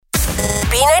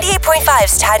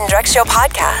B98.5's Tad and Drex Show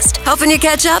podcast, helping you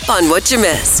catch up on what you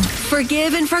missed.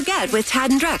 Forgive and forget with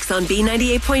Tad and Drex on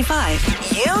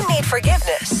B98.5. You need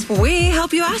forgiveness. We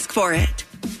help you ask for it.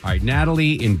 All right,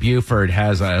 Natalie in Beaufort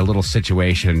has a little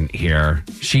situation here.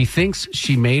 She thinks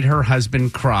she made her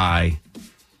husband cry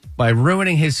by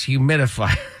ruining his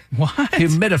humidifier. What?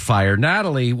 Humidifier.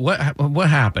 Natalie, what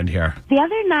happened here? The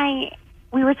other night,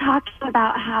 we were talking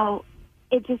about how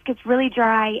it just gets really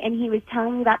dry, and he was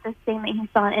telling me about this thing that he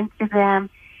saw on Instagram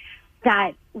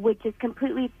that would just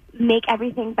completely make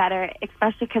everything better,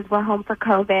 especially because we're home for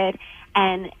COVID,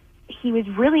 and he was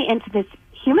really into this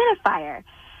humidifier.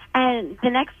 And the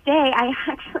next day, I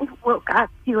actually woke up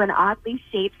to an oddly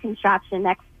shaped contraption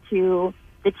next to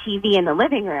the TV in the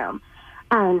living room.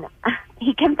 And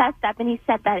he confessed up and he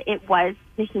said that it was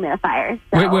the humidifier.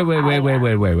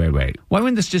 So Wait. Why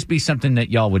wouldn't this just be something that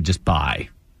y'all would just buy?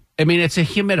 I mean, it's a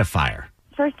humidifier.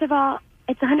 First of all,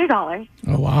 it's $100.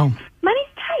 Oh, wow. Money's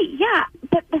tight, yeah.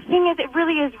 But the thing is, it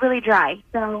really is really dry.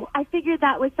 So I figured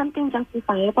that was something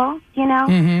justifiable, you know?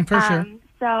 Mm-hmm, for sure.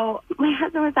 So my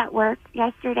husband was at work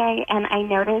yesterday, and I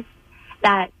noticed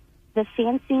that the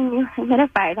fancy new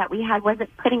humidifier that we had wasn't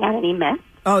putting out any mist.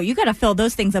 Oh, you got to fill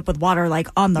those things up with water like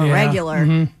on the regular.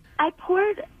 Mm-hmm. I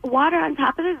poured water on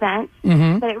top of the vent,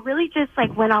 but it really just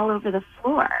like went all over the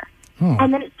floor. Oh.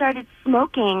 And then it started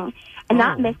smoking and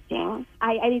not misting.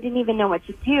 I didn't even know what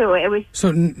to do. It was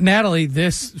So, Natalie,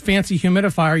 this fancy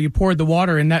humidifier, you poured the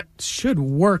water in, that should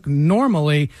work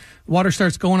normally. Water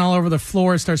starts going all over the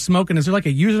floor, it starts smoking. Is there like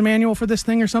a user manual for this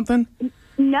thing or something?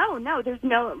 no.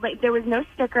 There was no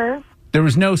sticker. There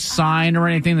was no sign or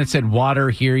anything that said water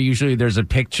here. Usually there's a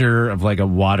picture of like a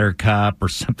water cup or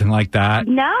something like that.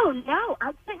 No.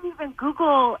 I couldn't even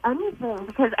Google anything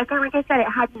because, again, like I said, it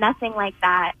had nothing like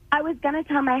that. I was going to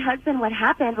tell my husband what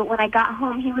happened, but when I got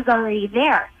home, he was already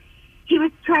there. He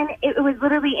was it was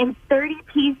literally in 30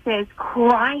 pieces,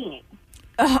 crying.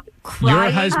 Your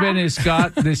husband has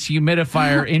got this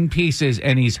humidifier in pieces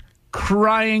and he's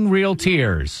crying real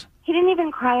tears. He didn't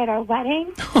even cry at our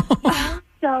wedding.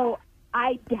 So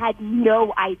I had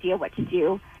no idea what to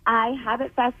do. I have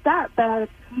it fessed up, but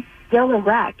he's still a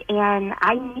wreck, and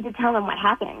I need to tell him what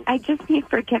happened. I just need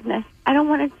forgiveness. I don't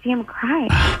want to see him cry.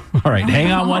 All right,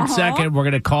 hang on 1 second. We're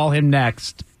going to call him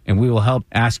next, and we will help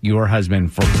ask your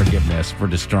husband for forgiveness for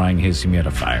destroying his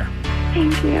humidifier.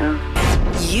 Thank you.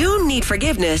 You need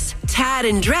forgiveness. Tad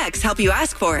and Drex help you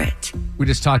ask for it. We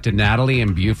just talked to Natalie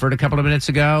in Beaufort a couple of minutes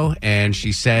ago, and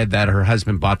she said that her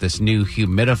husband bought this new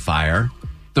humidifier.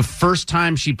 The first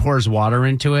time she pours water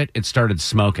into it, it started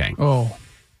smoking. Oh.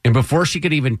 And before she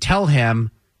could even tell him,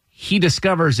 he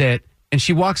discovers it, and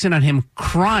she walks in on him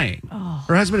crying. Oh.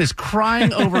 Her husband is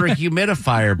crying over a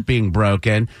humidifier being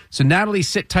broken. So, Natalie,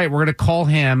 sit tight. We're going to call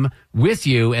him with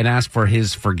you and ask for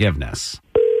his forgiveness.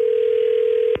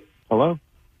 Hello?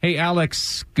 Hey,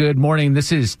 Alex. Good morning.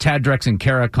 This is Tad, Drex, and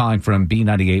Kara calling from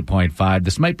B98.5.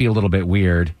 This might be a little bit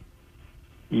weird.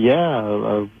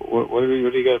 Yeah, what are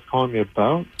you guys calling me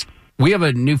about? We have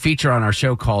a new feature on our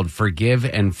show called Forgive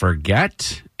and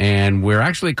Forget, and we're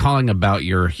actually calling about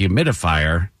your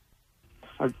humidifier.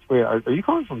 Wait, are you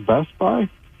calling from Best Buy?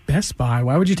 Best Buy?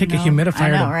 Why would you take a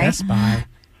humidifier to right? Best Buy?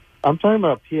 I'm talking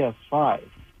about PS5.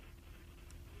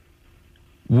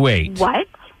 Wait. What?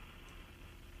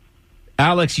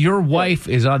 Alex, your wife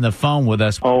is on the phone with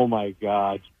us. Oh, my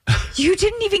God. You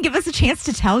didn't even give us a chance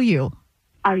to tell you.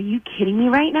 Are you kidding me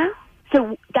right now?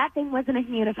 So that thing wasn't a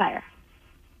humidifier.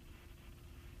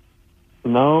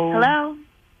 No. Hello?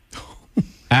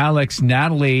 Alex,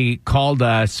 Natalie called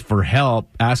us for help,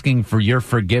 asking for your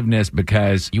forgiveness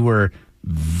because you were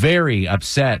very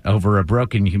upset over a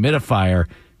broken humidifier.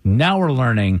 Now we're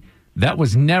learning that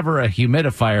was never a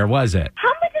humidifier, was it? How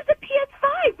much is a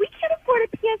PS5? We can't afford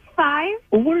a PS5.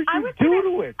 Well, what did you do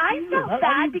to it? I felt How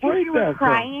bad did you because break you were that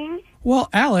crying. Well,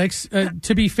 Alex,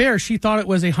 to be fair, she thought it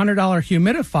was a $100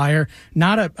 humidifier,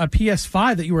 not a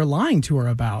PS5 that you were lying to her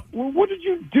about. Well, what did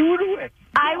you do to it?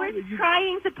 I was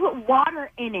trying to put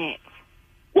water in it.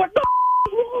 What the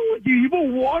is wrong with you? You put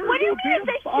water What do you mean?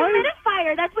 It's a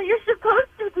humidifier. That's what you're supposed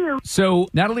to do. So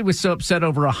Natalie was so upset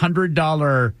over a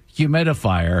 $100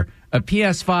 humidifier. A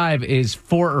PS5 is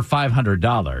 $400 or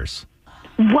 $500.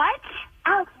 What?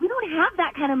 Alex, we don't have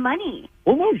that kind of money.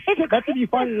 Well, no shit. That's if you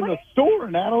find it in the store,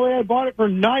 Natalie. I bought it for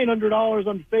 $900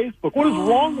 on Facebook. What is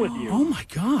wrong with you? Oh, my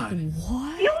God.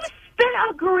 What? You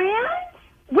spent $1,000?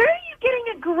 Where are you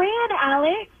getting $1,000,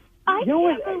 Alex? I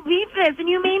can't believe this, and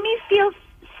you made me feel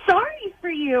sorry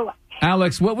for you.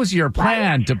 Alex, what was your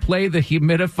plan? To play the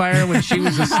humidifier when she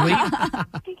was asleep? I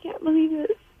can't believe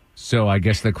this. So I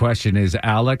guess the question is,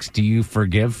 Alex, do you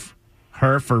forgive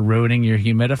her for ruining your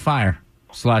humidifier?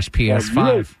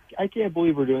 /PS5. I can't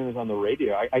believe we're doing this on the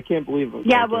radio. I can't believe it.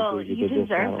 Yeah, well, you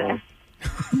deserve this.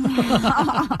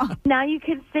 Now you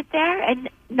can sit there and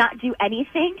not do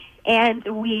anything, and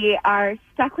we are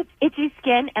stuck with itchy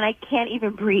skin, and I can't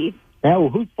even breathe. Yeah, well,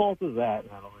 whose fault is that,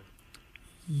 Natalie?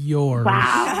 Yours.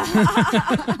 Wow.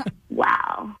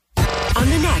 Wow. On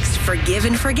the next Forgive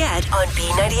and Forget on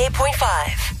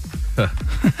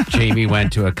B98.5. Jamie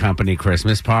went to a company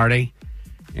Christmas party,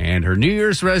 and her New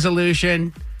Year's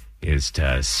resolution is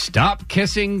to stop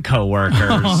kissing coworkers.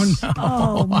 Oh, no.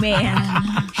 Oh, man.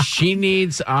 She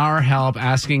needs our help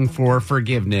asking for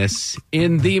forgiveness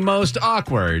in the most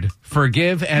awkward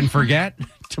Forgive and Forget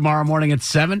tomorrow morning at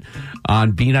 7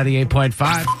 on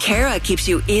B98.5. Kara keeps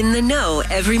you in the know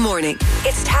every morning.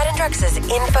 It's Tad and Drex's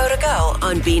Info to Go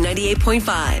on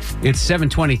B98.5. It's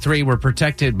 7:23. We're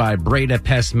protected by Breda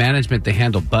Pest Management. They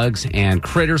handle bugs and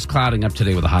critters, clouding up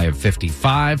today with a high of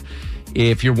 55.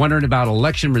 If you're wondering about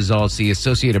election results, the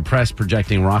Associated Press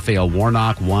projecting Raphael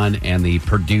Warnock won, and the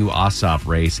Purdue-Ossoff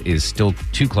race is still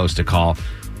too close to call.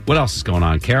 What else is going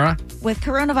on, Kara? With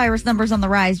coronavirus numbers on the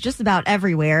rise just about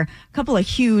everywhere, a couple of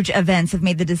huge events have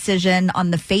made the decision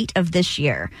on the fate of this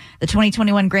year. The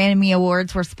 2021 Grammy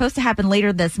Awards were supposed to happen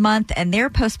later this month, and they're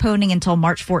postponing until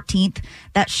March 14th.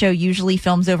 That show usually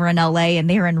films over in LA, and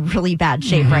they're in really bad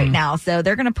shape right now. So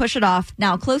they're going to push it off.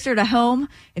 Now, closer to home,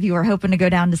 if you were hoping to go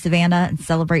down to Savannah and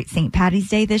celebrate St. Patty's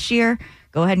Day this year,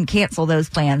 go ahead and cancel those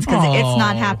plans because it's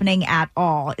not happening at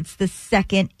all. It's the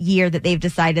second year that they've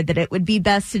decided that it would be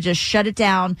best to just shut it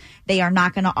down. They are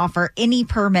not going to offer any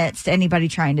permits to anybody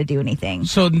trying to do anything.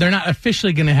 So they're not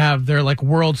officially going to have their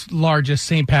world's largest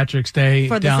St. Patrick's Day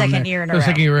For the down second there. year in a For the row,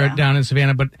 second year yeah. down in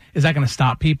Savannah. But is that going to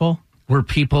stop people? Were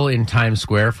people in Times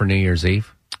Square for New Year's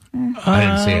Eve? I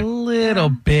didn't see it. A little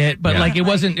bit, but Yeah. it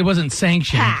wasn't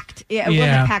sanctioned. Packed. Yeah, it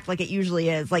wasn't packed like it usually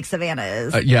is, like Savannah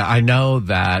is. Yeah, I know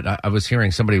that. I was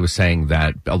hearing somebody was saying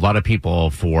that a lot of people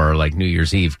for New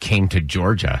Year's Eve came to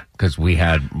Georgia because we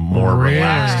had more Really?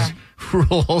 relaxed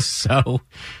rules. So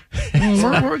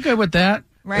We're good with that.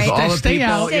 Right. if all the Stay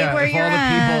people, out. Stay where if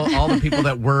you're all the people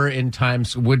that were in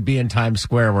would be in Times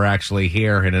Square were actually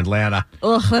here in Atlanta.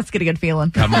 Ugh, let's get a good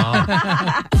feeling. Come on.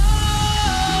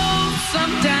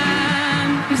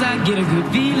 Sometimes I get a good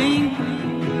feeling.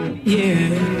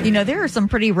 Yeah. You know, there are some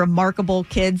pretty remarkable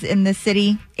kids in this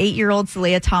city. 8-year-old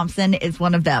Celia Thompson is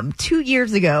one of them. 2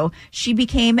 years ago, she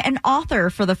became an author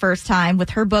for the first time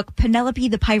with her book, Penelope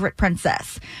the Pirate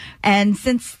Princess. And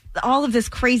since all of this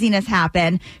craziness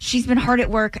happened, she's been hard at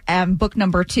work. Book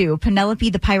number 2, Penelope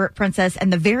the Pirate Princess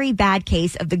and the Very Bad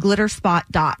Case of the Glitter Spot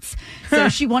Dots. So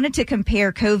she wanted to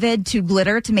compare COVID to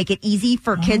glitter to make it easy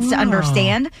for kids to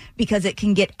understand because it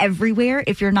can get everywhere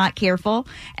if you're not careful.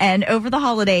 And over the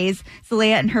holidays,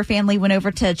 Celia and her family went over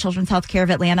to Children's Healthcare of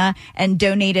Atlanta and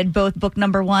donated both book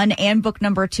number 1 and book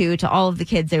number 2 to all of the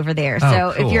kids over there.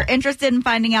 So cool. if you're interested in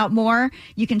finding out more,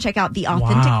 you can check out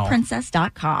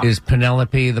theauthenticprincess.com. Is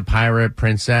Penelope the Pirate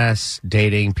Princess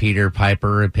dating Peter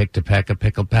Piper and Pick to Peck of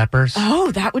Pickled Peppers?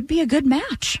 Oh, that would be a good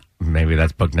match. Maybe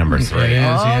that's book number 3. It is,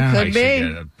 yeah. could I should be. get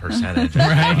a percentage.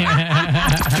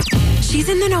 She's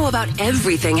in the know about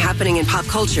everything happening in pop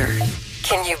culture.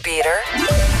 Can you beat her?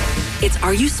 It's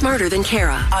Are You Smarter Than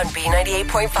Kara on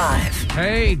B98.5.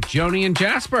 Hey, Joni and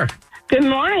Jasper. Good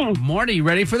morning. Morning. You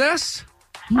ready for this?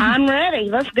 I'm ready.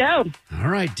 Let's go. All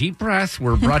right, deep breath.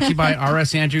 We're brought to you by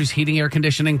R.S. Andrews Heating, Air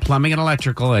Conditioning, Plumbing, and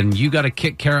Electrical, and you got to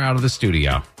kick Kara out of the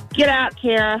studio. Get out,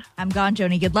 Kara. I'm gone,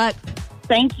 Joni. Good luck.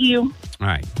 Thank you. All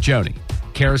right, Joni.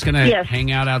 Kara's going to Yes.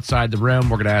 hang out outside the room.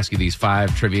 We're going to ask you these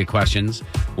 5 trivia questions.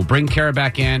 We'll bring Kara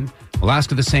back in. We'll ask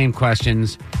her the same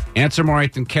questions. Answer more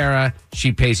right than Kara.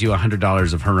 She pays you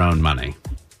 $100 of her own money.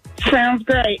 Sounds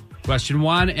great. Question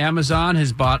 1. Amazon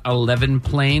has bought 11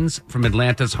 planes from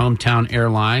Atlanta's hometown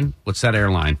airline. What's that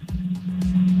airline?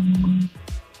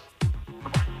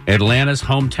 Atlanta's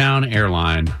hometown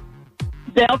airline.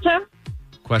 Delta?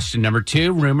 Question number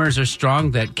 2. Rumors are strong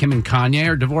that Kim and Kanye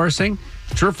are divorcing.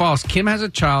 True or false? Kim has a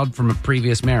child from a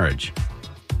previous marriage.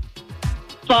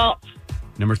 False.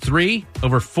 Number 3.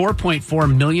 Over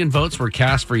 4.4 million votes were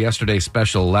cast for yesterday's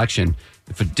special election.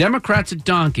 If a Democrat's a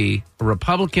donkey, a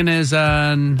Republican is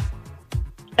an...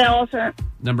 Elephant.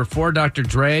 Number 4. Dr.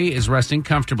 Dre is resting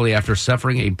comfortably after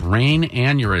suffering a brain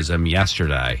aneurysm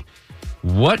yesterday.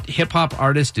 What hip-hop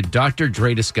artist did Dr.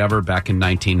 Dre discover back in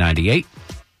 1998?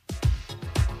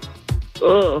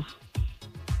 Ugh.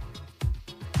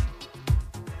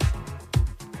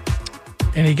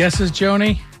 Any guesses,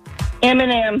 Joni?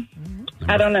 Eminem.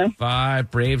 I don't know.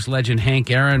 5. Braves legend Hank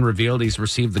Aaron revealed he's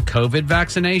received the COVID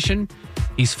vaccination.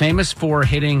 He's famous for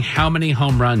hitting how many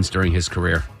home runs during his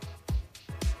career?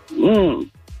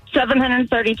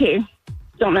 732.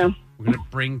 Don't know. We're going to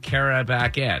bring Kara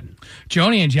back in.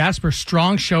 Joni and Jasper,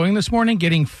 strong showing this morning,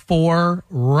 getting 4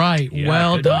 right. Yeah,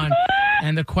 well good. done.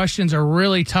 And the questions are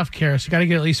really tough, Kara, so you got to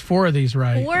get at least 4 of these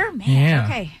right. 4? Man, Yeah.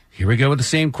 okay. Here we go with the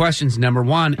same questions. Number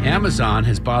 1, Amazon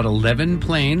has bought 11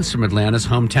 planes from Atlanta's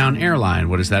hometown airline.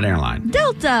 What is that airline?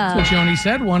 That's Delta. what Joni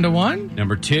said, 1-1.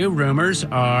 Number 2, rumors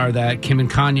are that Kim and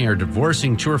Kanye are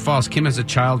divorcing. True or false? Kim has a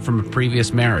child from a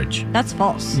previous marriage. That's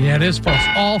false. Yeah, it is false.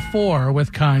 All 4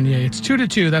 with Kanye. It's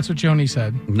 2-2. That's what Joni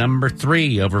said. Number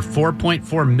 3, over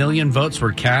 4.4 million votes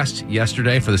were cast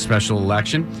yesterday for the special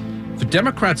election. If a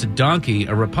Democrat's a donkey,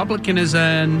 a Republican is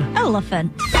an...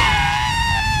 Elephant.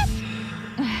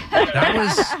 That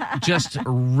was just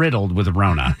riddled with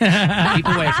Rona. Keep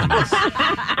away from us.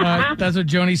 That's what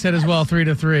Joni said as well,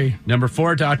 3-3. Number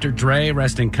 4, Dr. Dre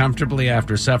resting comfortably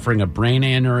after suffering a brain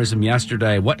aneurysm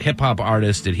yesterday. What hip-hop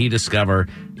artist did he discover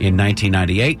in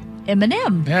 1998?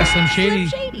 Eminem. Yeah, Slim Shady.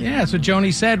 Slim Shady. Yeah, that's what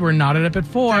Joni said. We're knotted up at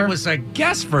 4. That was a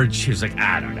guess for... She was like,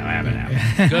 I don't know. I haven't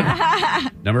had Good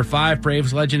one. Number 5,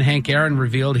 Braves legend Hank Aaron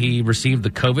revealed he received the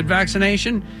COVID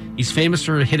vaccination. He's famous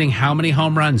for hitting how many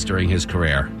home runs during his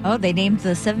career? Oh, they named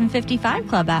the 755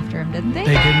 Club after him, didn't they?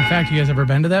 They did, in fact. You guys ever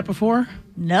been to that before?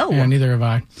 No. Yeah, neither have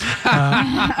I.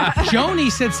 Joni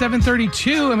said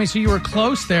 732. I mean, so you were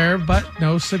close there, but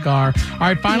no cigar. All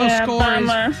right, final score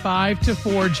bummer. is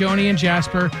 5-4. Joni and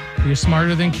Jasper, you're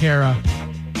smarter than Kara.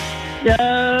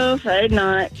 No, afraid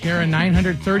not. Kara,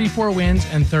 934 wins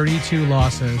and 32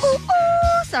 losses. Ooh,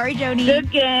 sorry, Joni.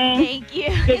 Good game. Thank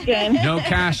you. Good game. No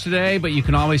cash today, but you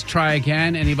can always try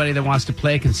again. Anybody that wants to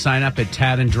play can sign up at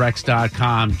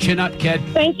tadanddrex.com. Chin up, kid.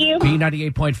 Thank you.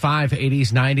 B98.5,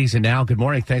 80s, 90s, and now. Good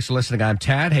morning. Thanks for listening. I'm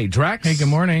Tad. Hey, Drex. Hey, good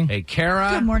morning. Hey,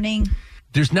 Kara. Good morning.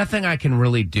 There's nothing I can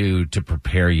really do to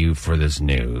prepare you for this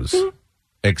news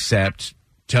except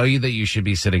tell you that you should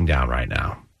be sitting down right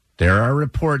now. There are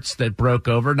reports that broke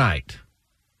overnight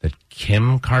that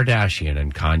Kim Kardashian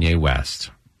and Kanye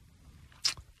West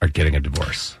are getting a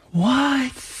divorce.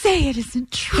 What? Say it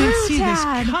isn't true, Didn't see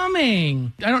Dad. this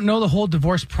coming. I don't know the whole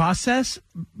divorce process,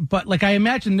 but like I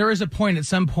imagine there is a point at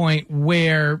some point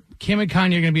where Kim and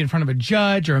Kanye are going to be in front of a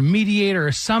judge or a mediator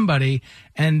or somebody,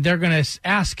 and they're going to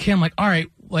ask Kim, like, all right,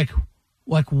 like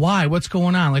why? What's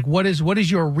going on? Like, what is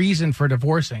your reason for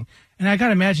divorcing? And I got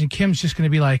to imagine Kim's just going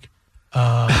to be like,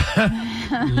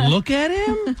 look at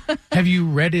him. Have you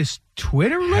read his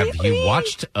Twitter lately? Have you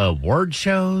watched award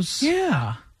shows?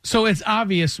 Yeah. So it's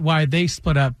obvious why they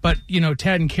split up. But, you know,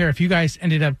 Tad and Kara, if you guys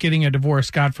ended up getting a divorce,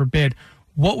 God forbid,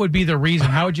 what would be the reason?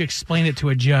 How would you explain it to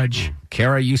a judge?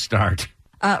 Kara, you start.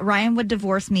 Ryan would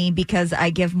divorce me because I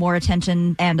give more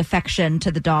attention and affection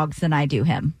to the dogs than I do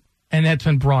him. And that's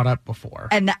been brought up before.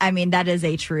 And I mean, that is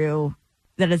a true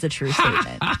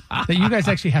statement. That you guys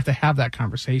actually have to have that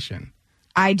conversation.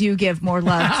 I do give more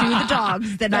love to the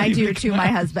dogs than I do to my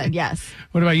husband. Yes.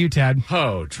 What about you, Tad?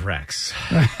 Oh, Drex.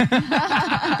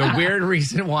 The weird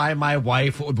reason why my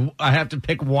wife, I have to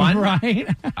pick one. Right.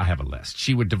 I have a list.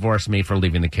 She would divorce me for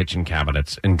leaving the kitchen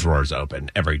cabinets and drawers open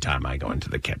every time I go into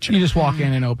the kitchen. You just walk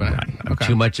in and open it. I'm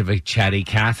too much of a chatty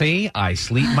Cathy. I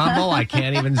sleep mumble. I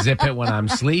can't even zip it when I'm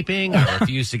sleeping. I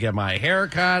refuse to get my hair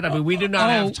cut. I mean, we do not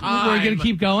have time. We're going to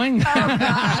keep going?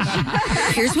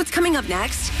 Here's what's coming up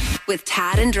next with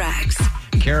Tad and Drex.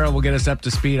 Kara will get us up to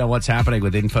speed on what's happening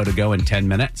with Info to Go in 10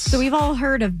 minutes. So we've all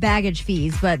heard of baggage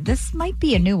fees, but this might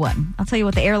be a new one. I'll tell you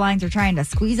what the airlines are trying to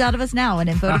squeeze out of us now in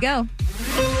Info to Go.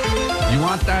 You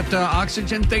want that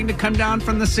oxygen thing to come down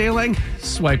from the ceiling?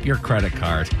 Swipe your credit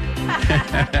card.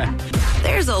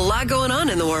 There's a lot going on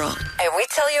in the world, and we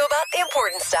tell you about the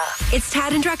important stuff. It's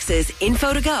Tad and Drex's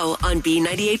Info to Go on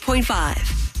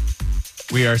B98.5.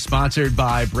 We are sponsored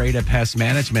by Breda Pest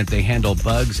Management. They handle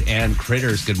bugs and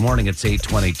critters. Good morning. It's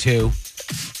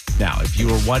 8:22. Now, if you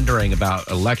were wondering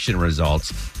about election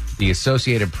results, the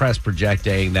Associated Press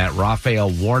projecting that Raphael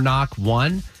Warnock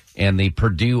won and the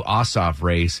Purdue Ossoff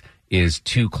race is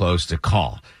too close to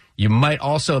call. You might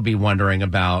also be wondering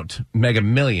about Mega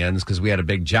Millions because we had a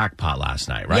big jackpot last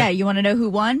night, right? Yeah, you want to know who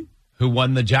won? Who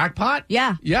won the jackpot?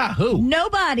 Yeah. Yeah, who?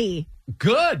 Nobody.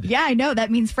 Good. Yeah, I know.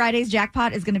 That means Friday's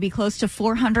jackpot is going to be close to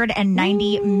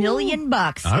 $490 million. All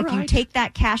if right. you take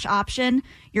that cash option,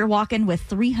 you're walking with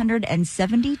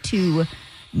 $372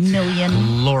 million.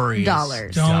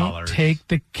 Glorious. Don't take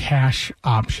the cash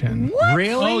option. What?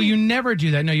 Really? Oh, you never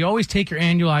do that. No, you always take your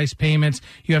annualized payments.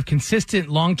 You have consistent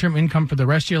long-term income for the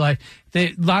rest of your life.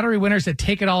 The lottery winners that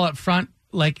take it all up front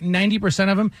like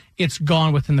 90% of them, it's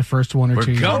gone within the first 1 or We're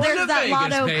 2 years. going There's to that Vegas,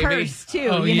 lotto baby. curse too.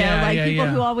 Oh, you know, yeah, like yeah, people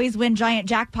yeah. who always win giant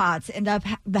jackpots end up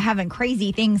having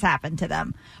crazy things happen to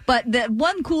them. But the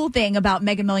one cool thing about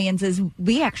Mega Millions is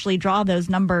we actually draw those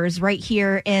numbers right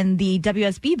here in the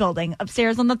WSB building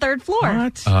upstairs on the 3rd floor.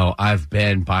 What? Oh, I've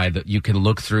been by you can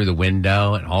look through the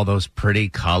window and all those pretty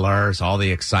colors, all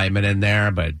the excitement in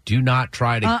there, but do not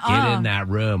try to get in that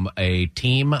room. A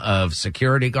team of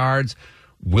security guards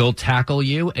will tackle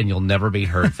you and you'll never be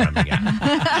heard from again.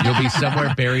 You'll be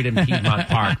somewhere buried in Piedmont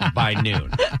Park by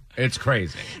noon. It's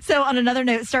crazy. So on another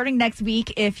note, starting next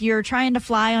week, if you're trying to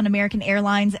fly on American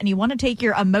Airlines and you want to take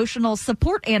your emotional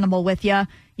support animal with you,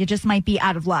 you just might be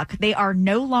out of luck. They are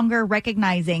no longer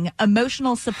recognizing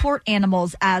emotional support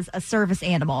animals as a service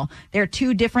animal. They're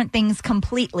two different things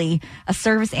completely. A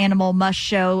service animal must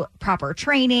show proper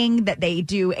training, that they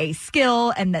do a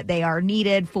skill, and that they are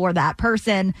needed for that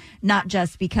person, not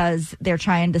just because they're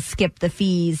trying to skip the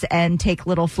fees and take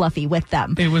little Fluffy with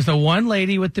them. It was the one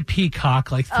lady with the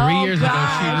peacock like 3 years ago.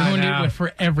 She ruined it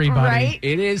for everybody. Right?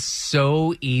 It is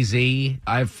so easy.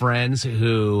 I have friends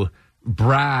who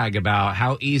brag about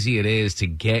how easy it is to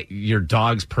get your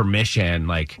dog's permission,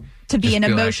 like To be just an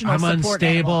like, emotional I'm support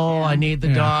unstable. animal. Yeah. I need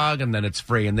the dog, and then it's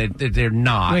free, and they're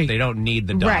not. Wait. They don't need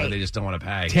the dog. Right. They just don't want to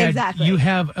pay. Ted, Exactly. you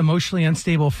have emotionally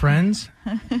unstable friends?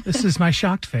 This is my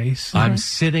shocked face. I'm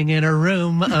sitting in a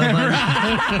room.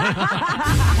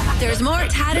 There's more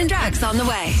Tad and Drex on the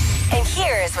way. And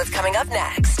here's what's coming up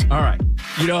next. All right.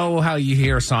 You know how you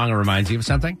hear a song that reminds you of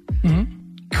something? Mm-hmm.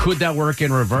 Could that work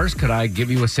in reverse? Could I give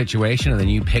you a situation and then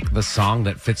you pick the song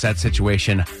that fits that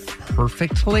situation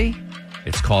perfectly?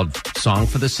 It's called Song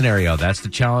for the Scenario. That's the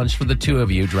challenge for the two of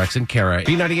you, Drex and Kara.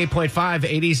 B98.5,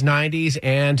 80s, 90s,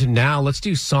 and now let's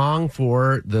do Song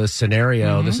for the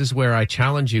Scenario. Mm-hmm. This is where I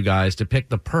challenge you guys to pick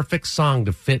the perfect song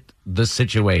to fit the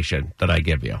situation that I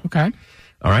give you. Okay.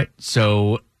 All right.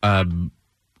 So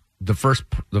the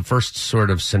first sort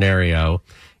of scenario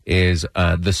is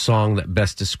the song that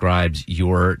best describes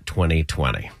your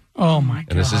 2020. Oh, my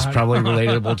God. And this is probably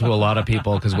relatable to a lot of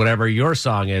people because whatever your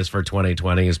song is for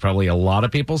 2020 is probably a lot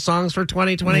of people's songs for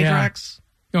 2020, Yeah. Drex.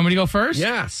 You want me to go first?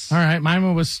 Yes. All right.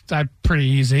 Mine was pretty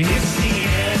easy. It's the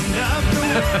end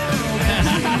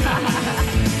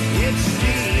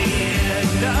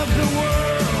of the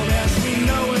world as we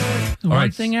know it. One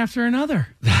right. thing after another.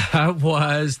 That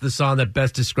was the song that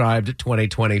best described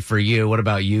 2020 for you. What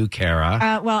about you,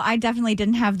 Kara? Well, I definitely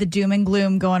didn't have the doom and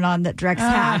gloom going on that Drex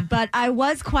had, but I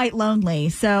was quite lonely.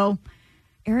 So,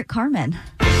 Eric Carmen.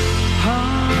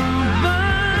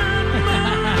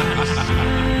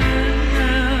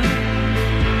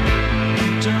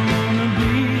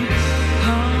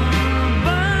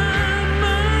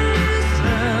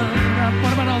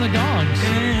 What about all the dogs?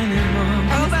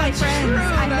 I miss my friends.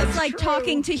 I miss like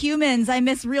talking to humans. I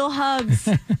miss real hugs.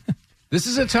 This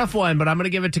is a tough one, but I'm going to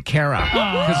give it to Kara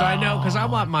because I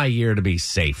want my year to be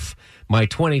safe. My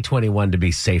 2021 to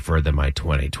be safer than my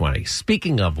 2020.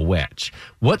 Speaking of which,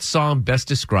 what song best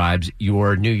describes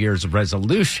your New Year's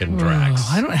resolution, Drex? Oh,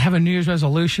 I don't have a New Year's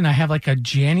resolution. I have like a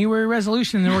January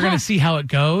resolution, and then we're going to see how it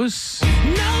goes. No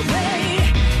way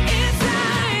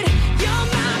inside, you're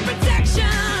my protection.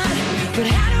 But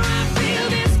how do I feel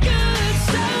this good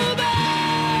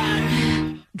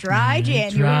sober? Dry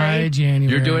January. Dry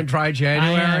January. You're doing dry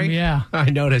January? I am, yeah. I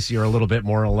notice you're a little bit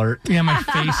more alert. Yeah, my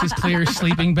face is clear,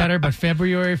 sleeping better, but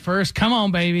February 1st, come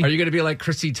on, baby. Are you going to be like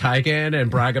Chrissy Teigen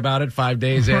and brag about it 5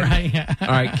 days in? Right, yeah. All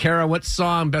right, Kara, what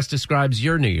song best describes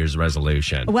your New Year's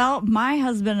resolution? Well, my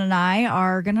husband and I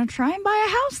are going to try and buy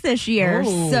a house this year.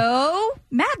 Oh. So,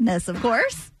 madness, of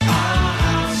course. In the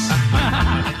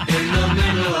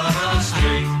middle of our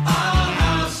street, our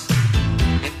house.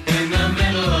 In the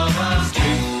middle of our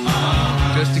street.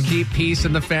 Just to keep peace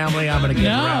in the family, I'm going to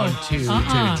give No. round two to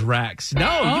Drex.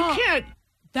 No, you can't.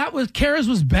 Kara's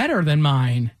was better than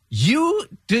mine.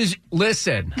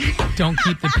 Listen, Don't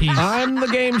keep the peace. I'm the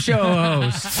game show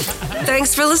host.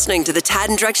 Thanks for listening to the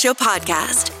Tad and Drex Show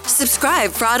podcast.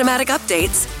 Subscribe for automatic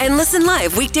updates and listen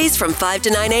live weekdays from 5 to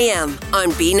 9 a.m.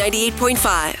 on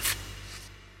B98.5.